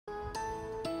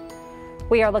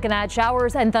We are looking at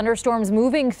showers and thunderstorms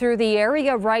moving through the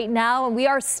area right now, and we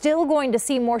are still going to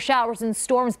see more showers and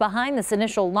storms behind this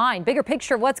initial line. Bigger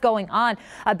picture of what's going on.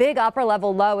 A big upper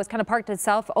level low has kind of parked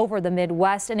itself over the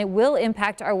Midwest, and it will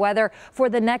impact our weather for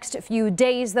the next few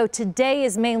days, though today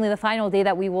is mainly the final day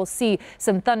that we will see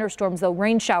some thunderstorms, though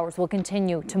rain showers will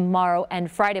continue tomorrow and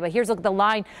Friday. But here's a look at the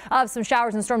line of some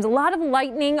showers and storms. A lot of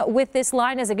lightning with this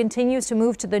line as it continues to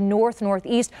move to the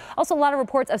northeast. Also a lot of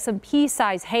reports of some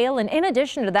pea-sized hail, and in addition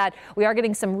to that, we are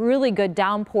getting some really good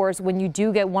downpours when you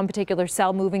do get one particular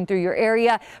cell moving through your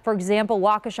area. For example,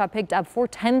 Waukesha picked up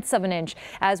 0.4 of an inch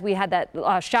as we had that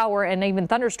shower and even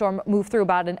thunderstorm move through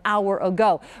about an hour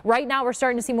ago. Right now, we're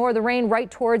starting to see more of the rain right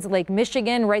towards Lake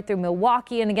Michigan, right through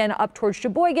Milwaukee, and again up towards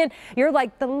Sheboygan. You're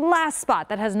like the last spot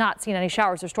that has not seen any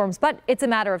showers or storms, but it's a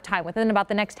matter of time. Within about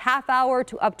the next half hour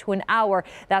to up to an hour,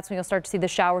 that's when you'll start to see the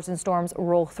showers and storms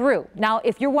roll through. Now,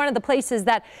 if you're one of the places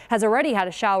that has already had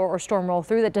a shower or storm roll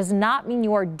through, that does not mean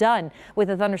you are done with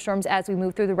the thunderstorms as we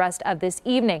move through the rest of this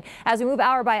evening. As we move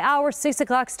hour by hour, 6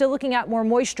 o'clock, still looking at more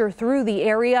moisture through the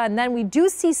area, and then we do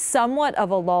see somewhat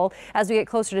of a lull as we get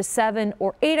closer to 7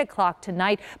 or 8 o'clock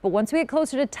tonight. But once we get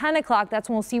closer to 10 o'clock, that's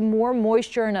when we'll see more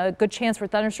moisture and a good chance for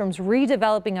thunderstorms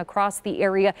redeveloping across the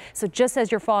area. So just as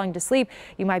you're falling to sleep,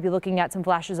 you might be looking at some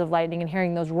flashes of lightning and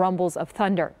hearing those rumbles of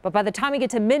thunder. But by the time we get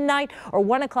to midnight or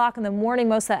 1 o'clock in the morning,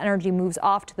 most of that energy moves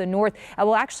off to the north, and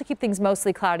we'll actually keep things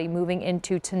mostly cloudy moving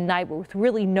into tonight, with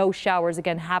really no showers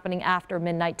again happening after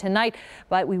midnight tonight.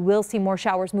 But we will see more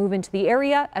showers move into the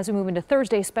area as we move into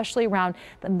Thursday, especially around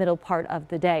the middle part of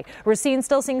the day. We're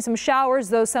still seeing some showers,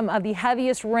 though some of the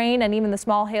heaviest rain and even the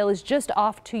small hail is just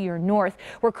off to your north.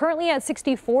 We're currently at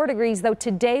 64 degrees, though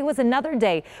today was another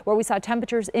day where we saw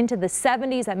temperatures into the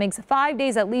 70s. That makes 5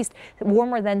 days at least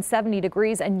warmer than 70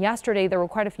 degrees. And yesterday there were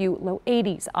quite a few low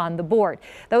 80s on the board.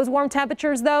 Those warm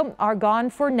temperatures, though, are gone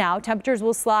for now. Temperatures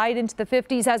will slide into the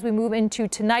 50s as we move into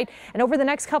tonight, and over the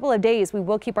next couple of days we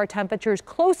will keep our temperatures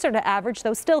closer to average,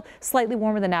 though still slightly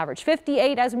warmer than average.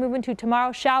 58 as we move into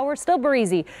tomorrow. Showers still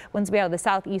breezy. Winds will be out of the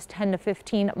southeast 10 to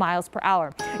 15 miles per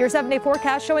hour. Your 7-day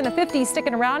forecast showing the 50s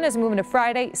sticking around as we move into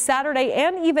Friday, Saturday,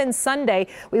 and even Sunday.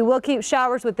 We will keep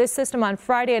showers with this system on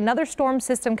Friday. Another storm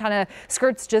system kind of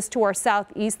skirts just to our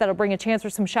southeast. That'll bring a chance for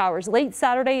some showers late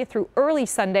Saturday through early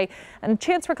Sunday, and a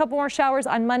chance for a couple more showers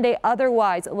on Monday.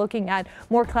 Otherwise, looking at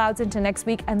more clouds into next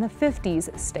week and the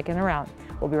 50s sticking around.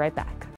 We'll be right back.